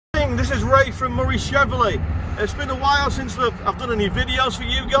morning, this is Ray from Murray Chevrolet. It's been a while since I've done any videos for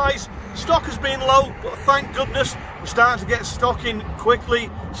you guys. Stock has been low, but thank goodness we're starting to get stock in quickly.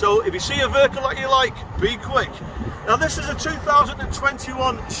 So if you see a vehicle that you like, be quick. Now this is a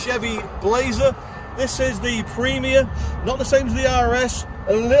 2021 Chevy Blazer. This is the Premier, not the same as the RS,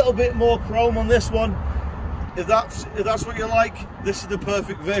 a little bit more chrome on this one. If that's what you like, this is the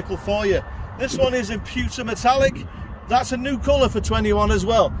perfect vehicle for you. This one is in Pewter Metallic. That's a new colour for 21 as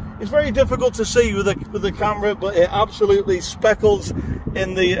well. It's very difficult to see with the camera, but it absolutely speckles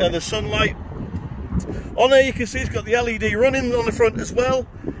in the sunlight. On there you can see it's got the LED running on the front as well,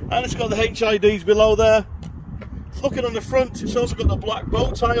 and it's got the HIDs below there. Looking on the front, it's also got the black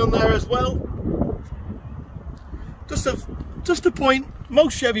bow tie on there as well. Just a point,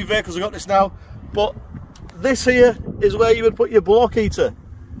 most Chevy vehicles have got this now, but this here is where you would put your block heater.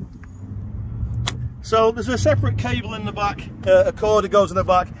 So there's a separate cable in the back, a cord that goes in the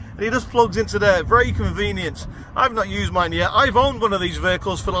back, and it just plugs into there. Very convenient. I've not used mine yet. I've owned one of these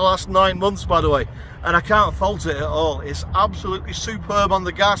vehicles for the last 9 months, by the way, and I can't fault it at all. It's absolutely superb on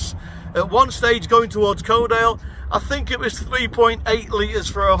the gas. At one stage going towards Codale, I think it was 3.8 litres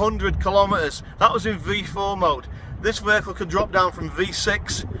for 100 kilometres. That was in V4 mode. This vehicle can drop down from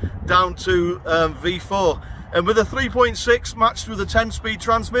V6 down to V4. And with a 3.6 matched with a 10-speed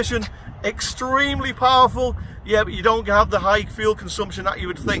transmission, extremely powerful. Yeah, but you don't have the high fuel consumption that you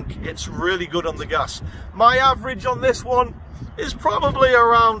would think. It's really good on the gas. My average on this one is probably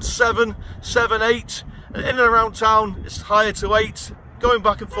around 7, 8. In and around town, it's higher to 8. Going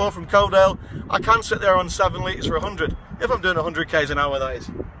back and forth from Codale, I can sit there on 7 litres for 100. If I'm doing 100 k's an hour, that is.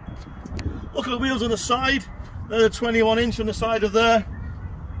 Look at the wheels on the side. They're a 21 inch on the side of there.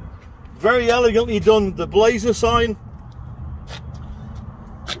 Very elegantly done, the Blazer sign.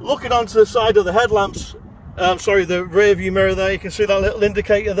 Looking onto the side of the headlamps, the rear view mirror there, you can see that little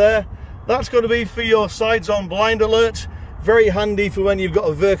indicator there. That's going to be for your sides on blind alert. Very handy for when you've got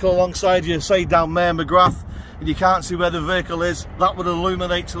a vehicle alongside you, say down Mayor McGrath, and you can't see where the vehicle is. That would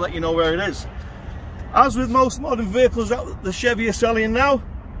illuminate to let you know where it is. As with most modern vehicles that the Chevy is selling now,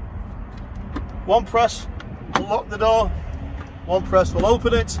 one press will lock the door, one press will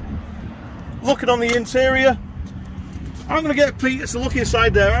open it. Looking on the interior, I'm going to get Peter to look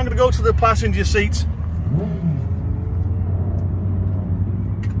inside there. I'm going to go to the passenger seat.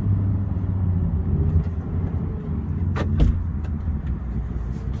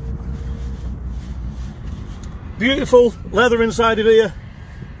 Beautiful leather inside of here.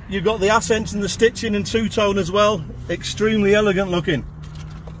 You've got the accents and the stitching in two-tone as well. Extremely elegant looking.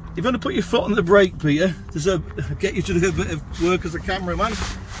 You're going to put your foot on the brake, Peter. Get you to do a bit of work as a cameraman.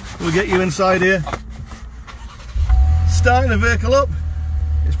 We'll get you inside here. Starting the vehicle up.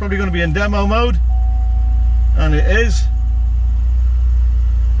 It's probably going to be in demo mode, and it is.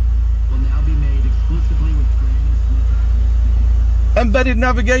 Will now be made exclusively with embedded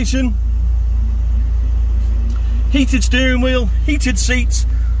navigation, heated steering wheel, heated seats.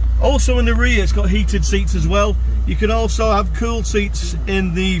 Also in the rear, it's got heated seats as well. You can also have cooled seats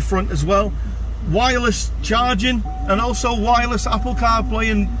in the front as well. Wireless charging, and also wireless Apple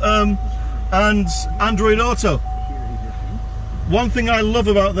CarPlay and Android Auto. One thing I love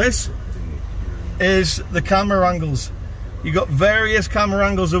about this is the camera angles. You've got various camera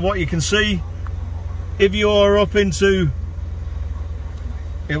angles of what you can see. If you are up into,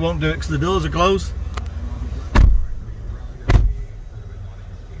 it won't do it because the doors are closed.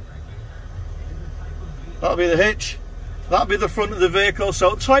 That'll be the hitch. That'll be the front of the vehicle.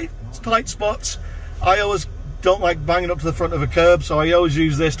 So tight spots. I always don't like banging up to the front of a curb, so I always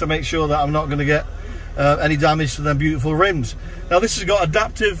use this to make sure that I'm not going to get any damage to them beautiful rims. Now this has got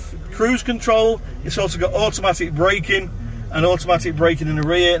adaptive cruise control. It's also got automatic braking and automatic braking in the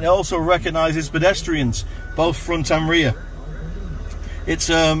rear, and it also recognises pedestrians, both front and rear. It's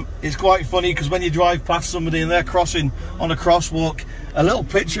quite funny because when you drive past somebody and they're crossing on a crosswalk, a little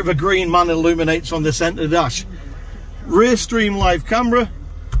picture of a green man illuminates on the centre dash. Rear stream live camera.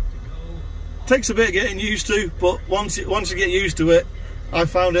 Takes a bit getting used to, but once you get used to it, I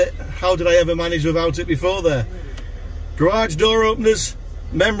found it, how did I ever manage without it before there? Garage door openers,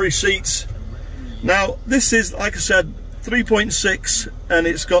 memory seats. Now this is, like I said, 3.6, and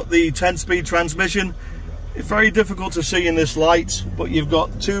it's got the 10-speed transmission. It's very difficult to see in this light, but you've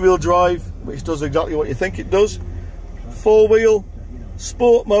got two-wheel drive, which does exactly what you think it does. Four-wheel,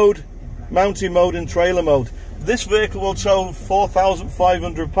 sport mode, mountain mode and trailer mode. This vehicle will tow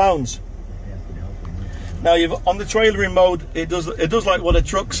 4,500 pounds. Now on the trailering mode, it does like what a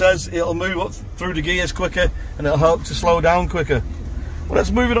truck says. It'll move up through the gears quicker, and it'll help to slow down quicker. Well, let's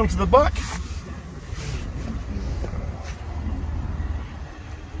move it onto the back.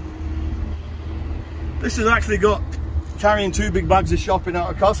 This has actually got carrying 2 big bags of shopping out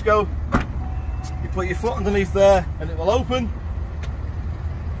of Costco. You put your foot underneath there and it will open.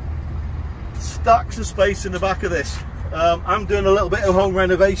 Stacks of space in the back of this. I'm doing a little bit of home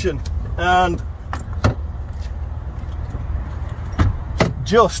renovation, and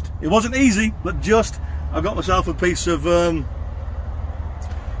it wasn't easy, but I got myself a piece of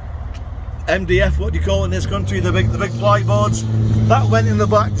MDF, what do you call it in this country, the big ply boards, that went in the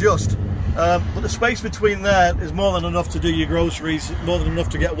back but the space between there is more than enough to do your groceries, more than enough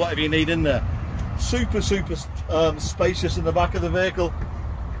to get whatever you need in there. Super spacious in the back of the vehicle.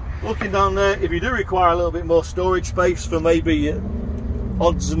 Looking down there, if you do require a little bit more storage space for maybe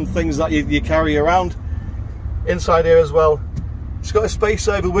odds and things that you carry around, inside here as well, it's got a space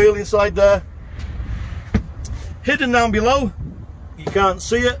saver wheel inside there. Hidden down below, you can't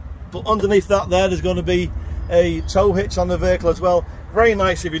see it, but underneath that there's going to be a tow hitch on the vehicle as well. Very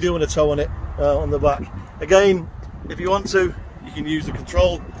nice if you're doing a tow on it on the back. Again, if you want to, you can use the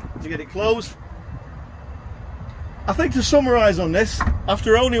control to get it closed. I think to summarise on this,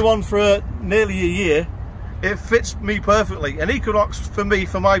 after owning one for nearly a year, it fits me perfectly. An Equinox for me,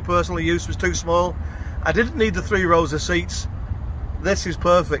 for my personal use, was too small. I didn't need the 3 rows of seats. This is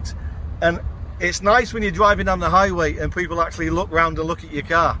perfect, and it's nice when you're driving down the highway and people actually look round and look at your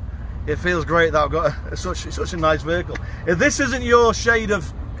car. It feels great that I've got such a nice vehicle. If this isn't your shade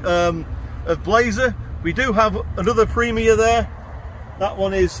of blazer, we do have another Premier there. That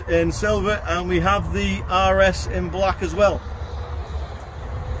one is in silver, and we have the RS in black as well.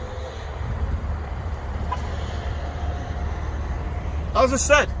 As I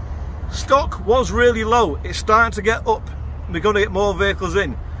said, stock was really low. It's starting to get up. We're going to get more vehicles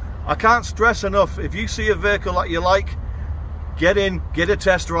in. I can't stress enough, if you see a vehicle that you like, get in, get a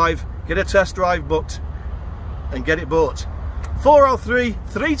test drive booked, and get it bought.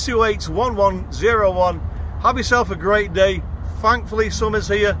 403-328-1101. Have yourself a great day. Thankfully summer's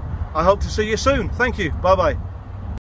here. I hope to see you soon. Thank you. Bye bye.